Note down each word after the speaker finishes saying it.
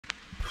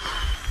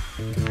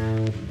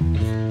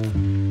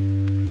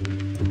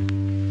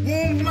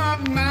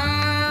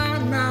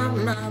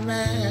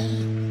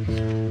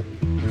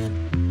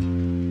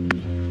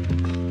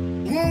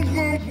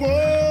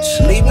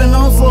Sleeping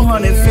on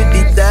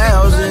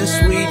 450,000,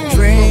 sweet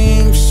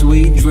dreams,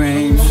 sweet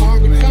dreams.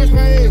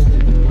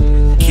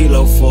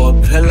 Kilo for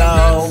a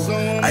pillow,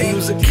 I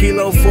use a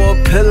kilo for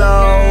a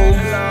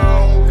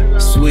pillow.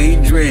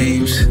 Sweet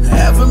dreams,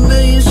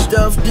 500,000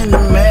 stuffed in the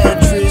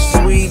mattress.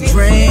 Sweet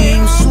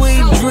dreams,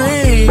 sweet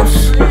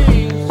dreams.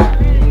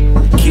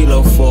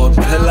 Kilo for a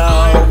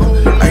pillow,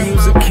 I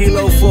use a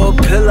kilo for a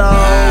pillow.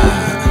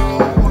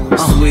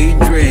 Sweet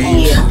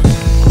dreams.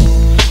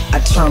 I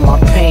turn my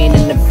pain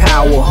into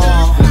power.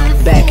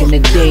 Back in the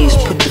days,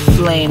 put the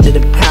flame to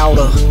the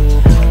powder.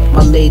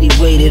 My lady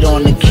waited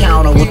on the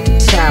counter with the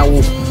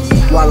towel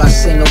while I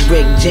sing a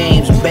Rick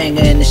James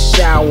banger in the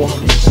shower.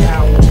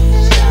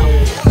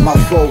 My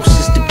folks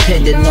is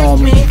depending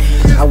on me.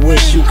 I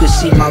wish you could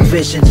see my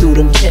vision through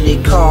them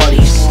tinted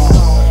cardies.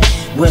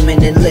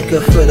 Women and liquor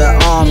for the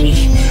army.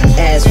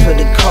 As for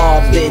the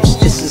car, bitch,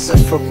 this is a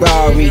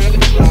Ferrari.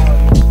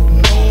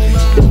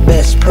 The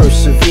best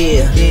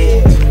persevere.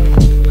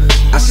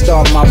 I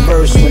start my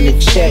verse when the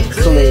check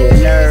clear.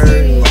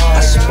 Nerd, I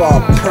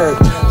spark perk,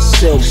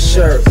 silk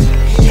shirt,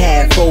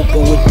 half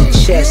open with the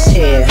chest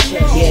hair.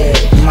 Yeah,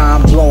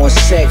 mind blowing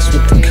sex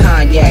with the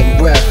cognac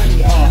breath.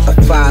 A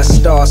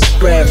 5-star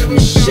spread from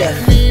the chef.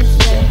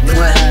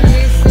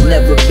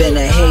 Never been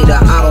a hater,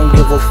 I don't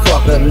give a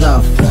fuck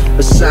enough.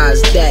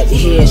 Besides that,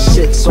 here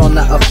shit's on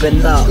the up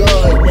and up.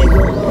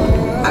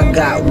 I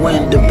got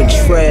wind of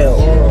betrayal.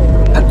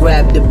 I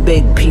grabbed a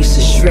big piece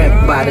of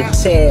shrimp by the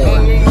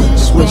tail.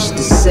 Switched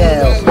the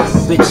cell,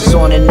 bitches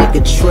on a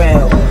nigga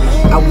trail.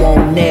 I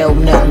won't nail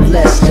nothing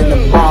less than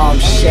a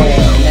bombshell.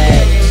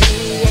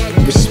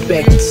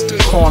 Respect is the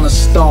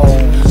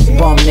cornerstone.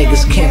 Bum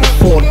niggas can't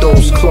afford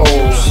those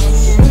clothes.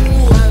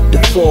 The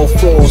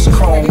 4-4's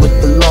chrome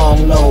with the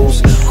long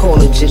nose.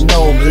 Call it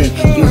Ginobili,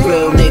 you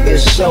real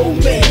niggas show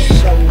me.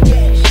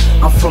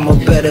 I'm from a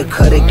better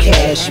cut of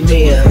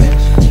cashmere.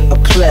 A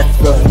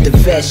plethora, the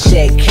vest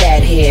shed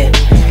cat hair.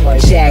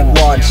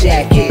 Jaguar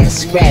jacket,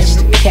 scratch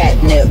the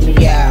catnip.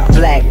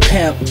 Black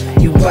pimp,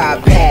 you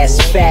bypass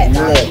fat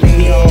lip.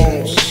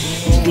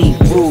 Deep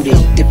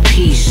rooted, the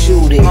piece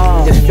shooted.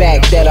 The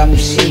fact that I'm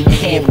cheap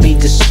can't be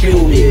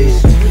disputed.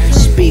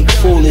 Speak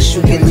foolish,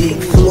 you can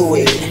leak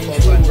fluid.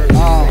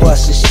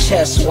 Bust his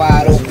chest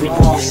wide open, you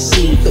can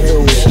see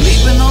through.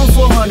 Sleeping on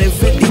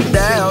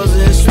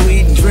 450,000,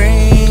 sweet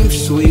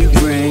dreams, sweet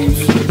dreams.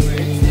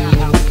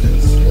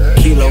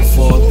 Kilo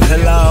for a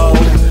pillow,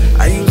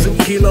 I use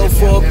a kilo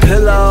for a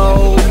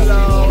pillow.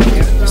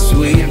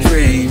 Sweet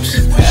dreams,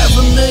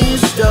 500,000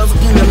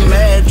 stuffed in the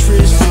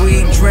mattress.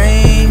 Sweet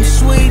dreams,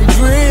 sweet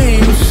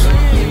dreams.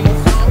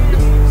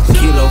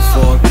 Kilo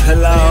for a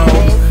pillow,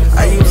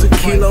 I use a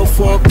kilo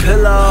for a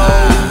pillow.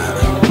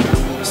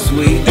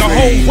 Sweet dreams. The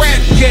whole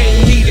rap game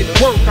needed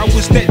work, I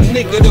was that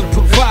nigga to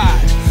provide.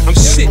 I'm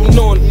sitting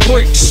on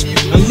bricks,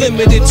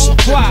 unlimited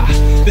supply.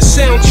 The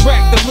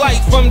soundtrack to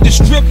life, I'm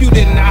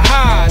distributing. I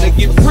hide to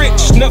get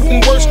rich,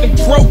 nothing worse than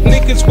broke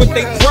niggas with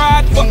they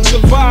pride. Fuck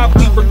survive,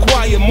 we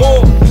require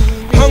more.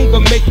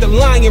 Hunger make the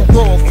lion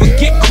roar.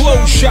 Forget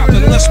clothes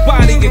shopping, let's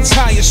buy the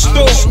entire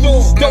store.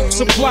 Dope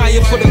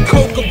supplier for the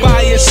coca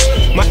buyers.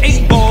 My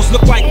 8 balls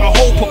look like a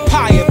whole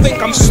papaya.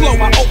 Think I'm slow,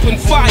 I open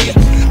fire.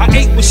 I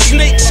ate with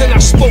snakes and I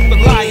spoke with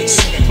liars.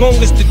 Long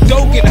as the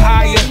dough get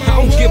higher, I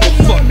don't give a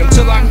fuck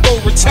until I go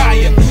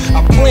retire.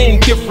 I plan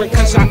different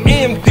cause I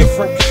am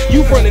different.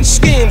 You running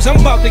scams, I'm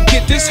about to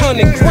get this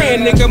 100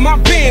 grand, nigga. My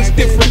band's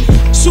different.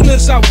 Soon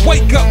as I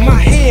wake up, my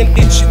hand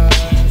itching.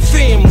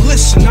 Fam,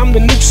 listen, I'm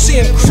the new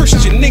Sam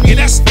Christian, nigga,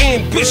 that's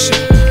ambition.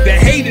 The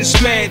haters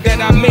mad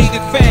that I made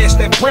it fast.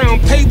 That brown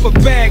paper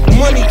bag,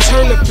 money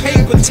turn to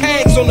paper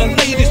tags on the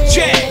latest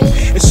jag.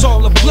 It's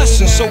all a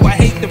blessing, so I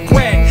hate to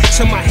brag.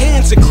 So my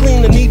hands are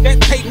clean, I need that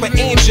paper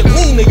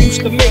Angelina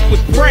used to make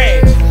with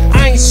Brad.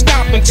 I ain't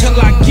stopping till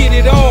I get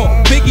it all.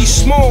 Biggie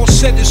Small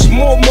said it's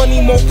more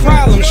money, more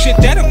problems. Shit,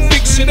 that'll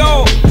fix it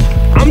all.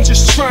 I'm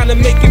just trying to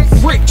make it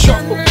rich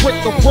off a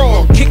brick of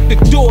raw. Kick the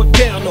door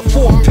down to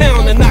 4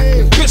 pound and knock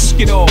the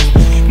biscuit off.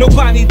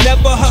 Nobody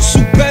never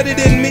hustle better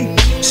than me.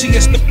 See,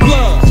 it's the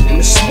blood and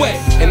the sweat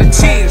and the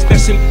tears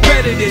that's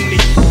embedded in me.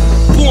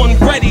 Born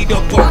ready to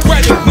put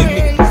bread with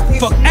me.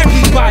 Fuck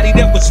everybody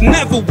that was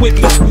never with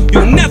me.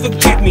 You'll never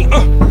get me,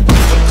 I'm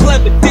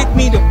clever, dig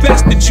me the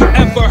best that you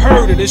ever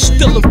heard of. It's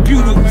still a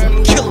beautiful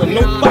killer.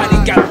 Nobody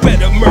got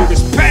better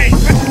murders. Bang!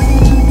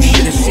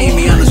 Should've seen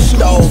me on the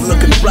stove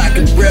looking black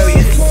and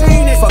brilliant.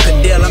 Fuck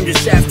a deal, I'm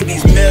just after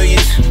these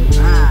millions.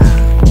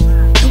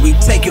 And we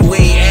take it, we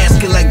ain't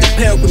asking like the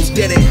Pilgrims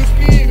did it.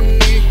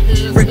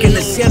 Brick in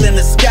the ceiling,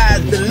 the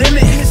sky's the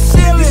limit.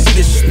 You see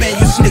the spin,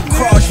 you see the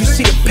cross, you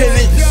see the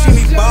pivot. You see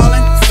me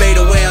ballin', fade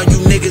away on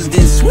you niggas,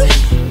 then switch.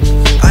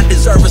 I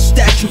deserve a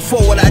statue for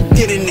what I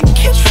did in the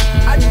kitchen.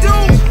 I do.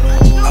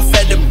 I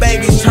fed the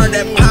babies, turned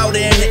that powder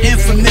into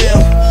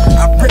Infamil.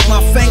 I pricked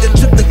my finger,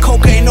 took the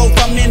cocaine over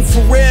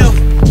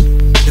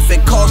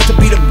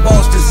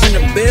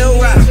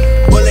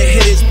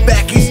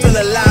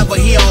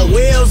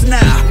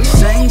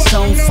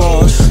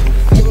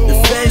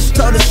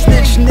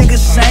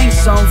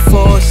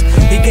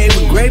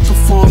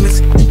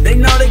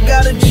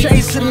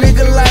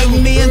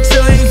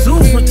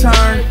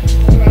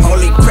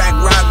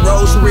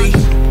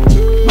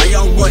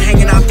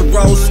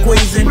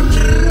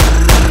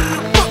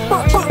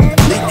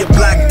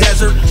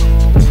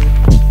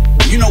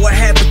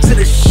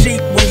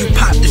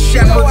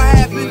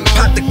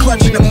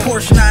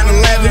Porsche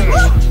 911.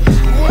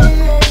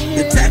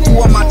 The tattoo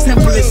on my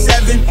temple is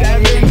 7.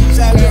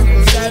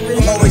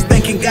 I'm always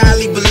thinking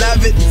godly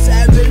beloved.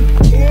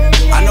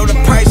 I know the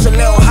price a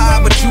little high,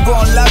 but you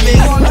gon' love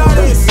it.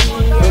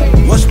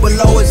 What's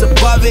below is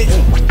above it.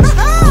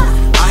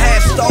 I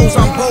had stoves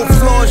on both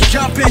floors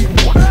jumping.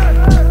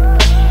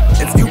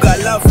 If you got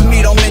love for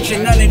me, don't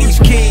mention none of these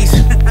keys.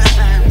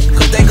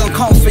 Cause they gon'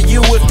 come for you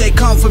if they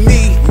come for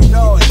me.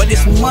 But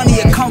this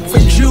money'll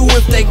comfort you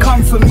if they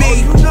come for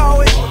me.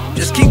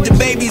 Just keep the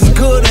babies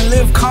good and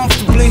live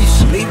comfortably.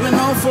 Sleeping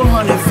on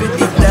 450